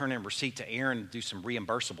want to turn in a receipt to Aaron and do some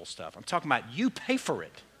reimbursable stuff. I'm talking about you pay for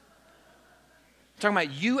it. I'm talking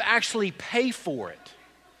about you actually pay for it.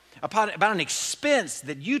 About an expense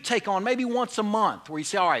that you take on maybe once a month, where you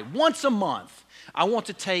say, all right, once a month, I want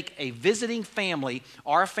to take a visiting family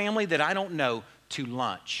or a family that I don't know to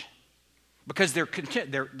lunch. Because they're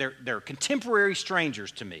contemporary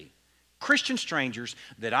strangers to me. Christian strangers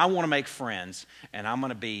that I want to make friends, and I'm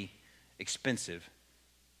going to be expensive,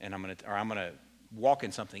 and I'm gonna walk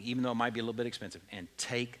in something, even though it might be a little bit expensive, and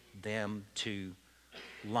take them to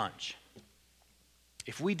lunch.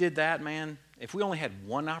 If we did that, man, if we only had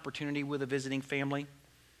one opportunity with a visiting family,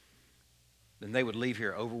 then they would leave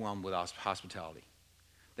here overwhelmed with hospitality.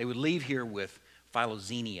 They would leave here with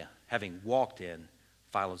Philoxenia, having walked in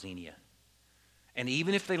Philoxenia. And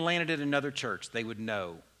even if they landed at another church, they would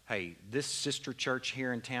know, hey, this sister church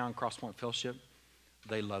here in town, Crosspoint Fellowship,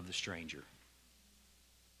 they love the stranger.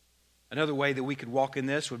 Another way that we could walk in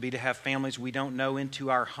this would be to have families we don't know into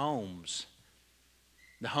our homes.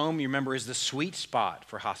 The home, you remember, is the sweet spot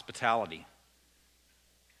for hospitality.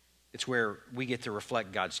 It's where we get to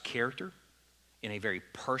reflect God's character in a very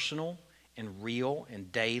personal and real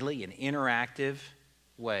and daily and interactive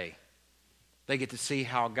way. They get to see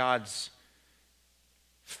how God's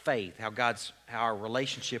faith, how our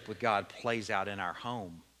relationship with God plays out in our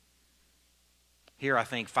home. Here I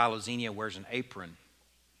think Philoxenia wears an apron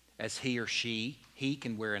as he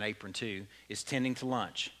can wear an apron too, is tending to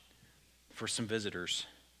lunch for some visitors.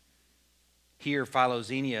 Here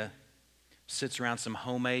Philoxenia sits around some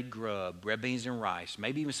homemade grub, red beans and rice,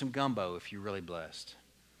 maybe even some gumbo if you're really blessed.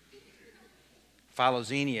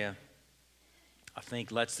 Philoxenia, I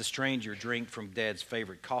think, lets the stranger drink from Dad's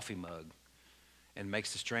favorite coffee mug and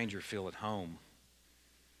makes the stranger feel at home.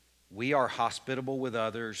 We are hospitable with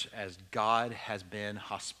others as God has been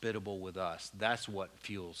hospitable with us. That's what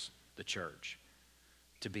fuels the church,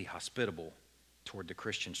 to be hospitable toward the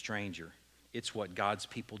Christian stranger. It's what God's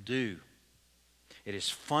people do. It is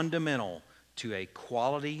fundamental to a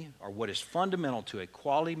quality, or what is fundamental to a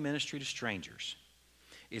quality ministry to strangers,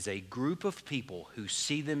 is a group of people who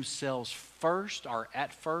see themselves first, or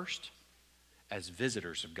at first, as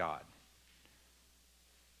visitors of God.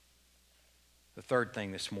 The third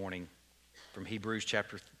thing this morning from Hebrews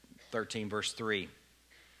chapter 13, verse 3.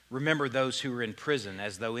 Remember those who are in prison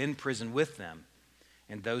as though in prison with them,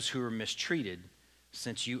 and those who are mistreated,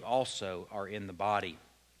 since you also are in the body.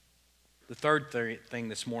 The third thing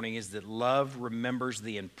this morning is that love remembers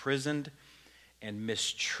the imprisoned and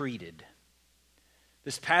mistreated.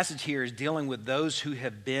 This passage here is dealing with those who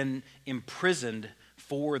have been imprisoned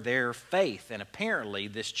for their faith. And apparently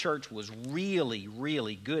this church was really,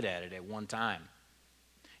 really good at it at one time.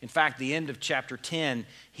 In fact, the end of chapter 10,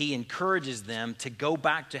 he encourages them to go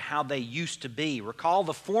back to how they used to be. Recall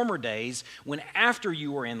the former days when after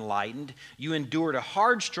you were enlightened, you endured a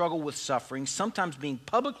hard struggle with suffering, sometimes being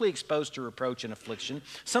publicly exposed to reproach and affliction,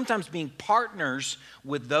 sometimes being partners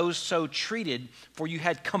with those so treated, for you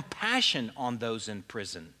had compassion on those in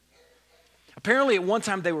prison. Apparently at one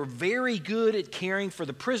time they were very good at caring for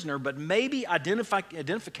the prisoner, but maybe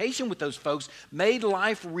identification with those folks made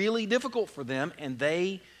life really difficult for them, and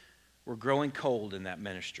they were growing cold in that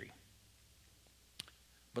ministry.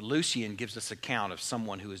 But Lucian gives us account of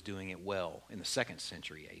someone who is doing it well in the 2nd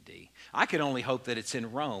century A.D. I can only hope that it's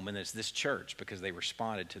in Rome and it's this church, because they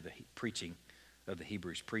responded to the preaching of the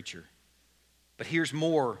Hebrews preacher. But here's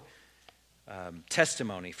more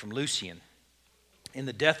testimony from Lucian. In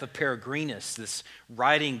the Death of Peregrinus, this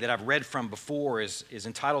writing that I've read from before is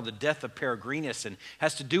entitled The Death of Peregrinus, and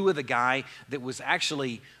has to do with a guy that was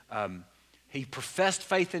actually, he professed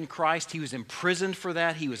faith in Christ. He was imprisoned for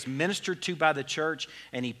that. He was ministered to by the church,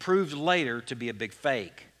 and he proved later to be a big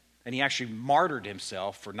fake. And he actually martyred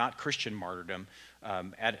himself for not Christian martyrdom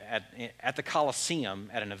at the Colosseum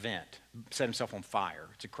at an event, set himself on fire.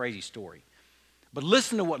 It's a crazy story. But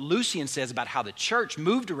listen to what Lucian says about how the church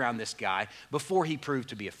moved around this guy before he proved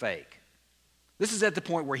to be a fake. This is at the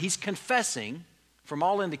point where he's confessing, from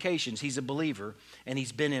all indications, he's a believer, and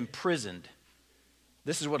he's been imprisoned.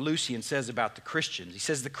 This is what Lucian says about the Christians. He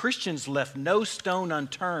says, the Christians left no stone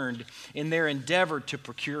unturned in their endeavor to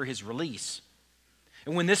procure his release.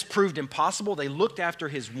 And when this proved impossible, they looked after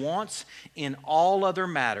his wants in all other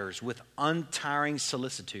matters with untiring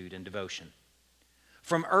solicitude and devotion.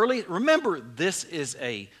 Remember, this is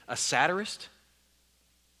a satirist.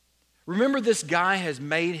 Remember, this guy has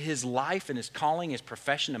made his life and his calling, his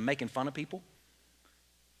profession of making fun of people.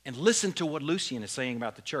 And listen to what Lucian is saying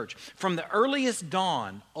about the church. From the earliest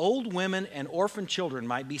dawn, old women and orphan children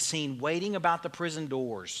might be seen waiting about the prison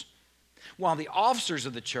doors, while the officers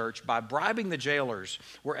of the church, by bribing the jailers,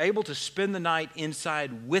 were able to spend the night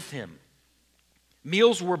inside with him.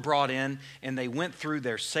 Meals were brought in, and they went through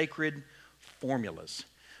their sacred formulas.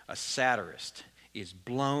 A satirist is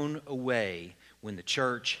blown away when the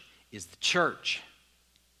church is the church.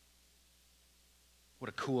 What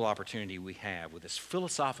a cool opportunity we have with this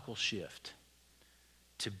philosophical shift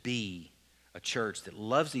to be a church that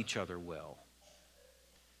loves each other well,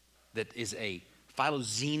 that is a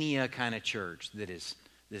Philoxenia kind of church, that is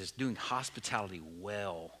that is doing hospitality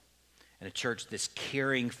well, and a church that's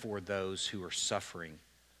caring for those who are suffering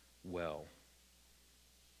well.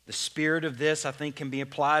 The spirit of this, I think, can be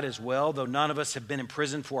applied as well, though none of us have been in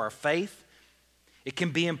prison for our faith. It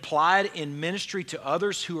can be implied in ministry to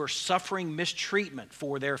others who are suffering mistreatment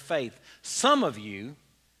for their faith. Some of you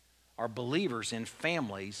are believers in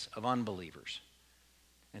families of unbelievers.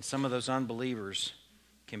 And some of those unbelievers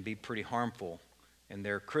can be pretty harmful, and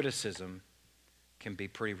their criticism can be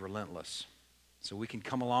pretty relentless. So we can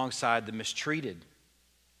come alongside the mistreated,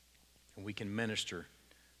 and we can minister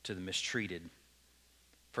to the mistreated.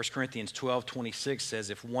 1 Corinthians 12:26 says,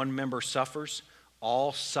 if one member suffers,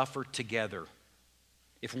 all suffer together.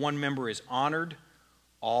 If one member is honored,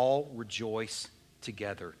 all rejoice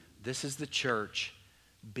together. This is the church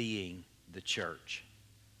being the church.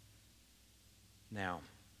 Now,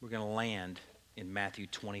 we're going to land in Matthew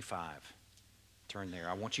 25. Turn there.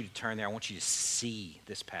 I want you to turn there. I want you to see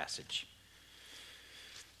this passage.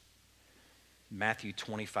 Matthew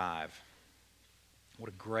 25. What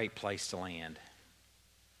a great place to land.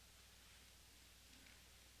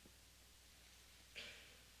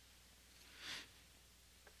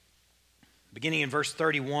 Beginning in verse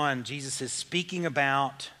 31, Jesus is speaking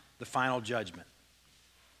about the final judgment.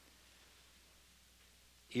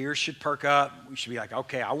 Ears should perk up. We should be like,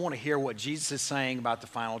 okay, I want to hear what Jesus is saying about the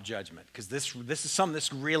final judgment, because this is something that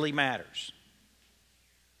really matters.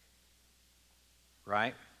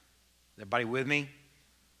 Right? Is everybody with me?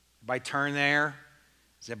 Everybody turn there?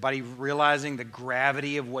 Is everybody realizing the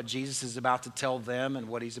gravity of what Jesus is about to tell them and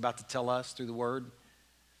what he's about to tell us through the word?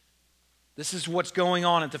 This is what's going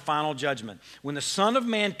on at the final judgment. When the Son of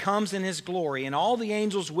Man comes in his glory and all the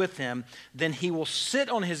angels with him, then he will sit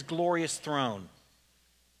on his glorious throne.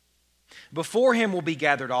 Before him will be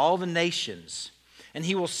gathered all the nations, and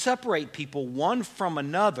he will separate people one from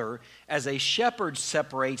another as a shepherd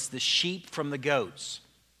separates the sheep from the goats.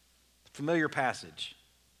 Familiar passage.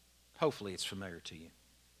 Hopefully it's familiar to you.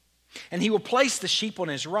 And he will place the sheep on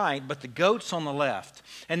his right, but the goats on the left.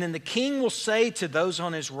 And then the king will say to those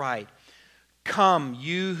on his right, come,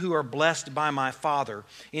 you who are blessed by my Father,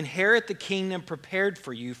 inherit the kingdom prepared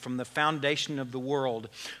for you from the foundation of the world.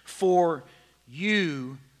 For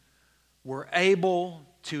you were able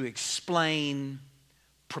to explain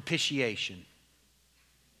propitiation.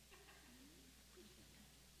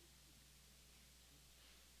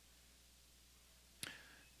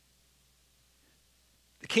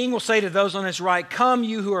 The king will say to those on his right, come,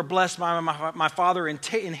 you who are blessed by my Father, and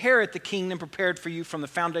inherit the kingdom prepared for you from the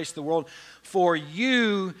foundation of the world. For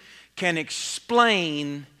you can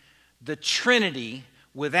explain the Trinity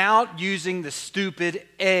without using the stupid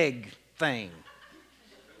egg thing.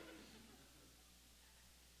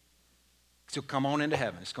 So come on into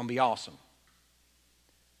heaven. It's going to be awesome.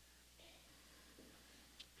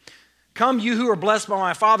 Come, you who are blessed by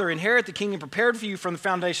my Father, inherit the kingdom prepared for you from the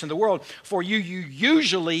foundation of the world. For you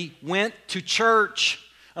usually went to church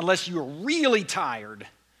unless you were really tired.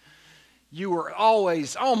 You were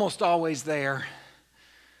almost always there.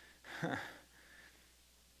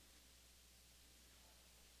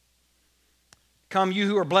 Come, you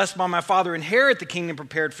who are blessed by my Father, inherit the kingdom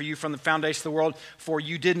prepared for you from the foundation of the world. For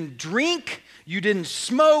you didn't drink, you didn't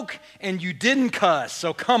smoke, and you didn't cuss.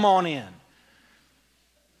 So come on in.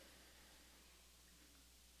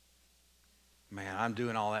 Man, I'm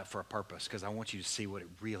doing all that for a purpose, because I want you to see what it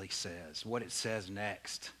really says, what it says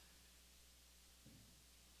next.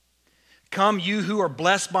 Come, you who are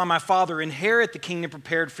blessed by my Father, inherit the kingdom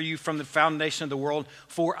prepared for you from the foundation of the world.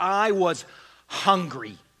 For I was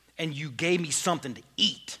hungry, and you gave me something to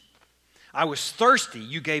eat. I was thirsty,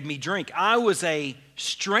 you gave me drink. I was a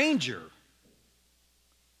stranger,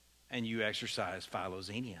 and you exercised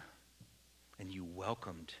philoxenia, and you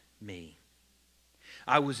welcomed me.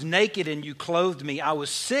 I was naked, and you clothed me. I was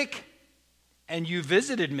sick, and you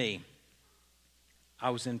visited me. I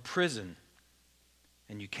was in prison,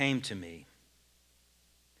 and you came to me.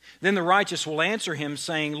 Then the righteous will answer him,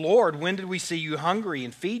 saying, Lord, when did we see you hungry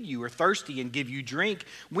and feed you, or thirsty and give you drink?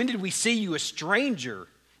 When did we see you a stranger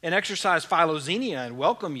and exercise philoxenia and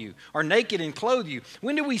welcome you, or naked and clothe you?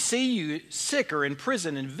 When did we see you sick or in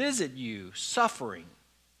prison and visit you, suffering?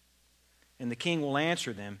 And the king will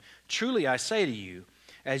answer them, truly I say to you,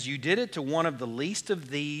 as you did it to one of the least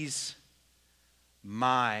of these,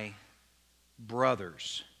 my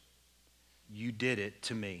brothers, you did it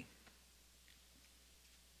to me.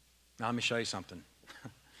 Now let me show you something.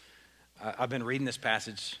 I've been reading this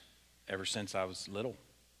passage ever since I was little.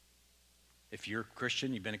 If you're a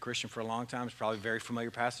Christian, you've been a Christian for a long time, it's probably a very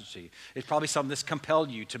familiar passage to you. It's probably something that's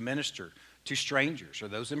compelled you to minister to strangers or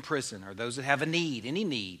those in prison or those that have a need, any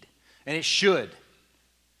need. And it should.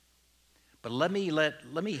 But let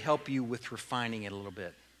me help you with refining it a little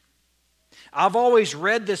bit. I've always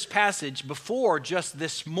read this passage before, just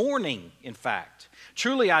this morning, in fact.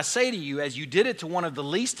 Truly, I say to you, as you did it to one of the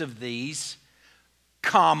least of these,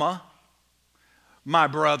 comma, my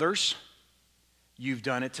brothers, you've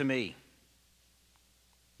done it to me.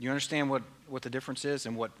 You understand what the difference is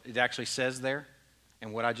and what it actually says there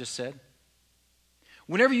and what I just said?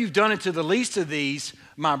 Whenever you've done it to the least of these,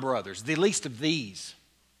 my brothers, the least of these,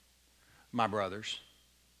 my brothers,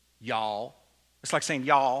 y'all, it's like saying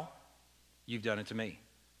y'all, you've done it to me.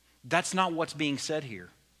 That's not what's being said here.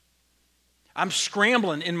 I'm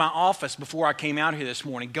scrambling in my office before I came out here this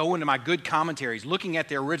morning, going to my good commentaries, looking at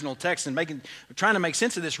the original text and trying to make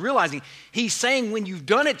sense of this, realizing he's saying when you've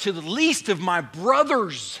done it to the least of my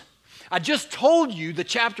brothers. I just told you the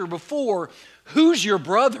chapter before, who's your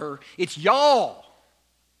brother? It's y'all.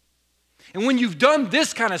 And when you've done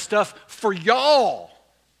this kind of stuff for y'all,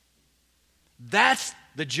 that's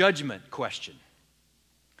the judgment question.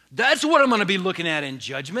 That's what I'm going to be looking at in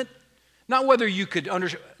judgment. Not whether you could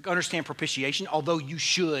understand propitiation, although you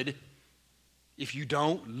should. If you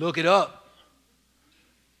don't, look it up.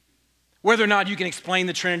 Whether or not you can explain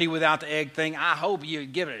the Trinity without the egg thing, I hope you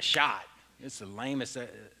give it a shot. It's the lamest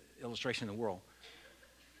illustration in the world.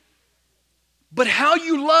 But how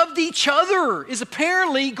you loved each other is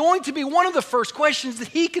apparently going to be one of the first questions that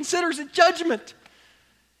he considers in judgment.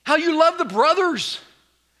 How you love the brothers.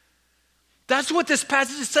 That's what this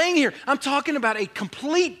passage is saying here. I'm talking about a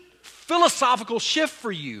complete philosophical shift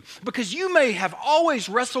for you, because you may have always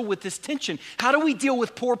wrestled with this tension. How do we deal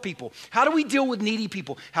with poor people? How do we deal with needy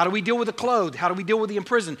people? How do we deal with the clothed? How do we deal with the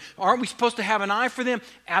imprisoned? Aren't we supposed to have an eye for them?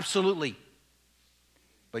 Absolutely.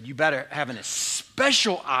 But you better have an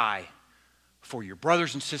especial eye for your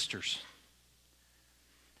brothers and sisters.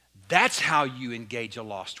 That's how you engage a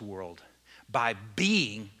lost world, by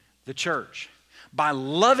being the church, by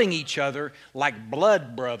loving each other like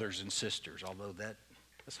blood brothers and sisters, although that's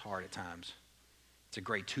hard at times. It's a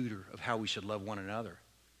great tutor of how we should love one another.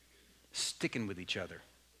 Sticking with each other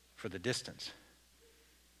for the distance.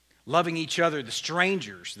 Loving each other, the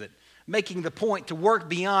strangers, that making the point to work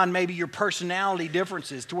beyond maybe your personality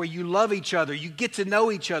differences to where you love each other, you get to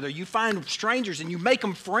know each other, you find strangers and you make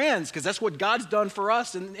them friends, because that's what God's done for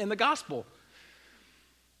us in the gospel.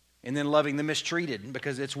 And then loving the mistreated,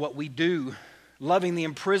 because it's what we do. Loving the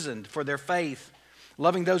imprisoned for their faith.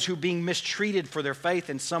 Loving those who are being mistreated for their faith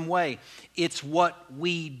in some way. It's what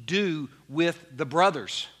we do with the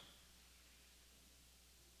brothers.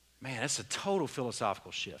 Man, that's a total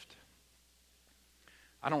philosophical shift.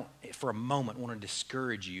 I don't, for a moment, want to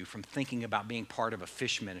discourage you from thinking about being part of a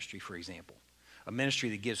fish ministry, for example. A ministry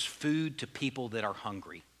that gives food to people that are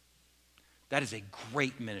hungry. That is a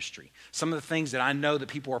great ministry. Some of the things that I know that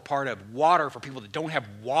people are part of, water for people that don't have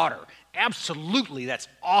water. Absolutely, that's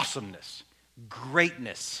awesomeness.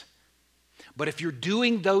 Greatness. But if you're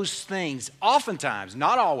doing those things, oftentimes,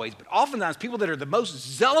 not always, but oftentimes people that are the most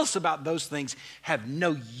zealous about those things have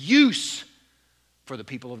no use for the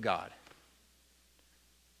people of God.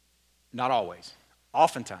 Not always.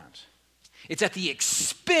 Oftentimes. It's at the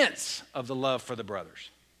expense of the love for the brothers.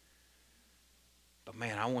 But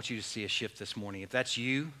man, I want you to see a shift this morning. If that's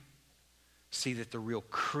you, see that the real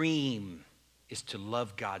cream is to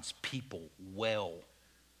love God's people well.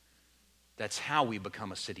 That's how we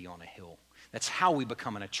become a city on a hill. That's how we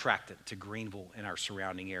become an attractant to Greenville and our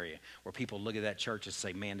surrounding area, where people look at that church and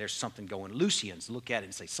say, man, there's something going. Lucians look at it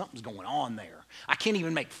and say, something's going on there. I can't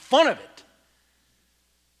even make fun of it.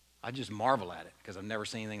 I just marvel at it because I've never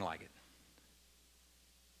seen anything like it.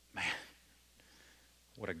 Man,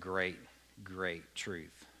 what a great, great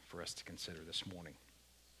truth for us to consider this morning.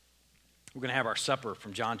 We're going to have our supper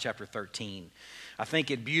from John chapter 13. I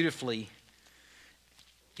think it beautifully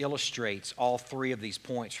illustrates all three of these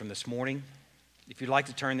points from this morning. If you'd like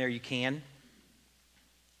to turn there, you can.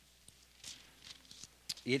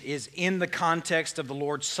 It is in the context of the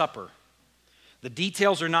Lord's Supper. The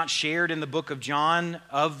details are not shared in the book of John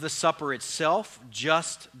of the supper itself,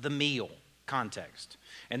 just the meal context.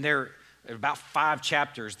 And there are about 5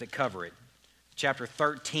 chapters that cover it. Chapter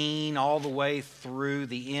 13 all the way through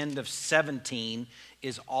the end of 17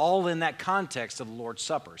 is all in that context of the Lord's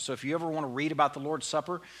Supper. So if you ever want to read about the Lord's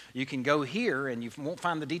Supper, you can go here and you won't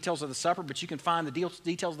find the details of the supper, but you can find the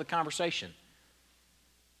details of the conversation.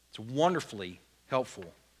 It's a wonderfully helpful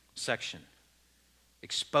section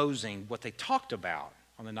exposing what they talked about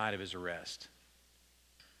on the night of his arrest.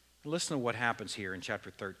 Listen to what happens here in chapter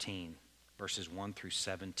 13, verses 1 through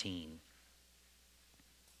 17.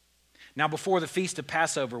 Now before the feast of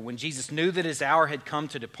Passover, when Jesus knew that his hour had come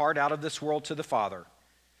to depart out of this world to the Father,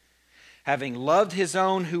 Having loved his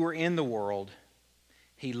own who were in the world,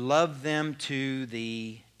 he loved them to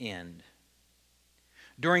the end.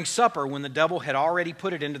 During supper, when the devil had already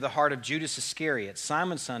put it into the heart of Judas Iscariot,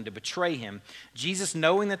 Simon's son, to betray him, Jesus,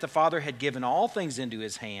 knowing that the Father had given all things into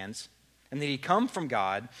his hands, and that he had come from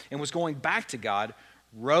God and was going back to God,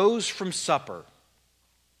 rose from supper.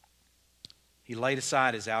 He laid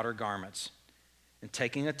aside his outer garments, and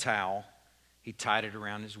taking a towel, he tied it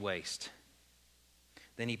around his waist.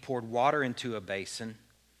 Then he poured water into a basin,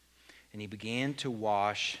 and he began to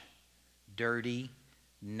wash dirty,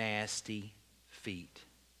 nasty feet.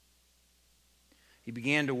 He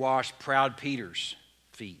began to wash proud Peter's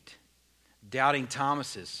feet, doubting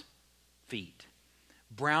Thomas's feet,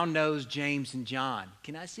 brown-nosed James and John.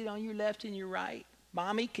 Can I sit on your left and your right?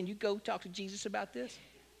 Mommy, can you go talk to Jesus about this?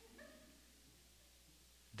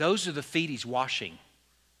 Those are the feet he's washing.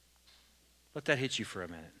 Let that hit you for a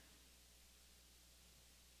minute.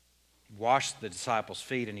 He washed the disciples'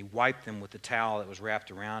 feet and he wiped them with the towel that was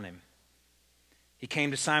wrapped around him. He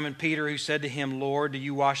came to Simon Peter, who said to him, Lord, do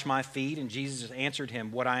you wash my feet? And Jesus answered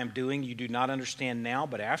him, what I am doing you do not understand now,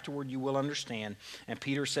 but afterward you will understand. And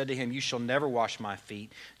Peter said to him, you shall never wash my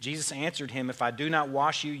feet. Jesus answered him, if I do not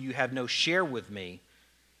wash you, you have no share with me.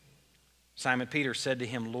 Simon Peter said to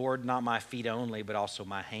him, Lord, not my feet only, but also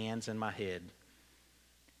my hands and my head.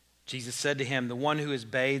 Jesus said to him, the one who is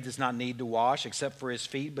bathed does not need to wash except for his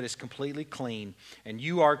feet, but is completely clean. And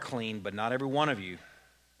you are clean, but not every one of you.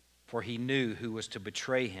 For he knew who was to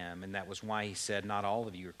betray him, and that was why he said, not all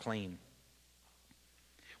of you are clean.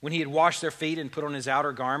 When he had washed their feet and put on his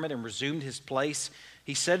outer garment and resumed his place,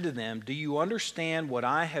 he said to them, do you understand what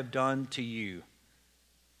I have done to you?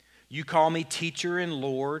 You call me teacher and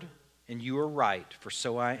Lord, and you are right, for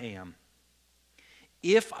so I am.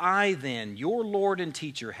 If I then, your Lord and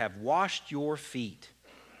teacher, have washed your feet,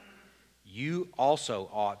 you also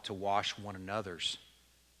ought to wash one another's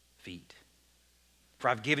feet. For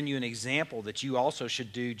I've given you an example that you also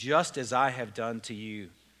should do just as I have done to you.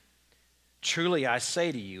 Truly I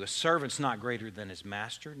say to you, a servant's not greater than his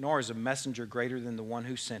master, nor is a messenger greater than the one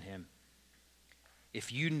who sent him.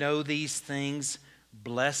 If you know these things,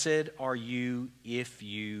 blessed are you if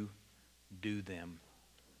you do them.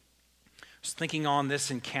 I was thinking on this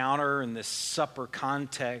encounter and this supper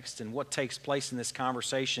context and what takes place in this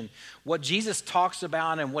conversation. What Jesus talks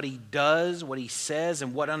about and what he does, what he says,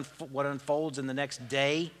 and what unfolds in the next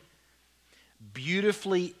day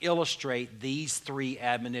beautifully illustrate these three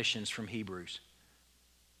admonitions from Hebrews.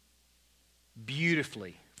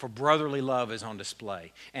 Beautifully, for brotherly love is on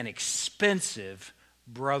display. An expensive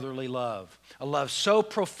brotherly love. A love so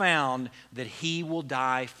profound that he will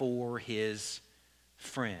die for his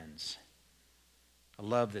friends. A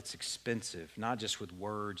love that's expensive, not just with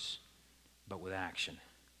words, but with action.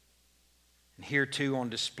 And here too on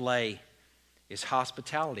display is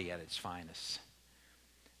hospitality at its finest.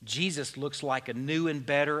 Jesus looks like a new and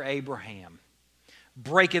better Abraham,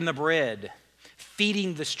 breaking the bread,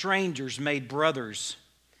 feeding the strangers made brothers,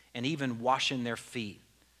 and even washing their feet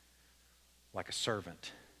like a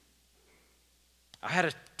servant. I had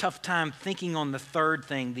a tough time thinking on the third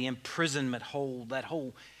thing, the imprisonment hold, that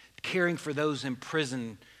whole caring for those in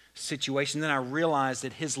prison situation. Then I realized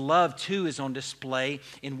that his love too is on display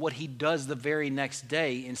in what he does the very next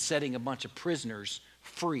day in setting a bunch of prisoners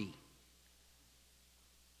free.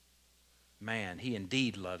 Man, he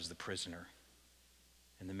indeed loves the prisoner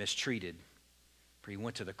and the mistreated, for he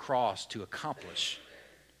went to the cross to accomplish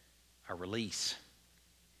our release.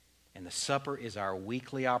 And the supper is our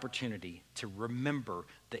weekly opportunity to remember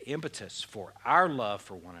the impetus for our love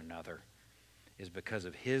for one another is because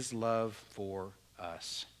of his love for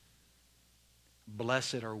us.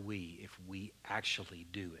 Blessed are we if we actually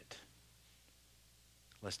do it.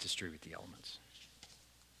 Let's distribute the elements.